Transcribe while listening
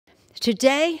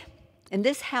Today, in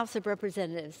this House of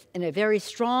Representatives, in a very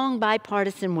strong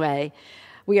bipartisan way,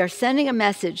 we are sending a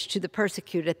message to the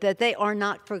persecuted that they are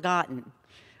not forgotten.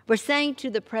 We're saying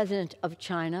to the President of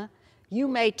China, you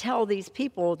may tell these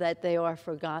people that they are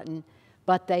forgotten,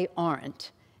 but they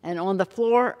aren't. And on the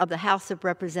floor of the House of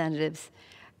Representatives,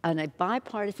 on a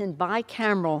bipartisan,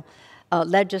 bicameral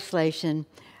legislation,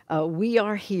 we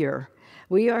are here.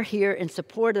 We are here in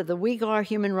support of the Uighur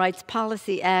Human Rights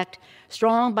Policy Act,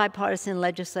 strong bipartisan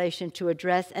legislation to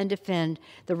address and defend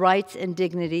the rights and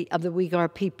dignity of the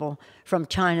Uighur people from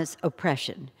China's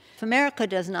oppression. If America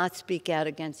does not speak out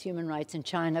against human rights in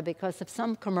China because of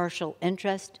some commercial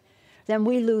interest, then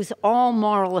we lose all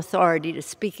moral authority to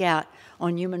speak out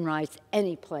on human rights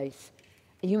any place,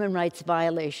 human rights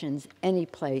violations any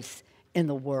place in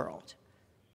the world.